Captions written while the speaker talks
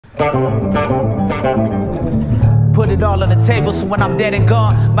Put it all on the table so when I'm dead and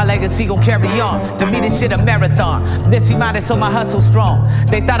gone, my legacy gon' carry on. To me this shit a marathon. Nipsey minded so my hustle strong.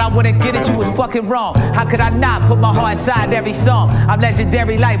 They thought I wouldn't get it, you was fucking wrong. How could I not put my heart inside every song? I'm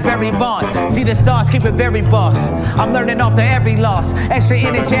legendary like Barry Bonds. See the stars, keep it very boss. I'm learning off the every loss. Extra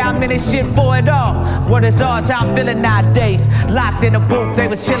energy, I'm in this shit for it all. What is ours, how I'm feeling nowadays. Locked in a booth, they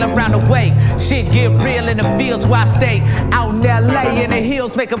was chilling around the way. Shit get real in the fields where I stay. Out in LA in the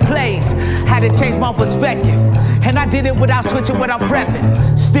hills making plays. Had to change my perspective. And I did it without switching what I'm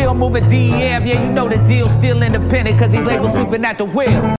prepping. Still moving DM, yeah, you know the deal. Still independent, cause these labels sleeping at the wheel.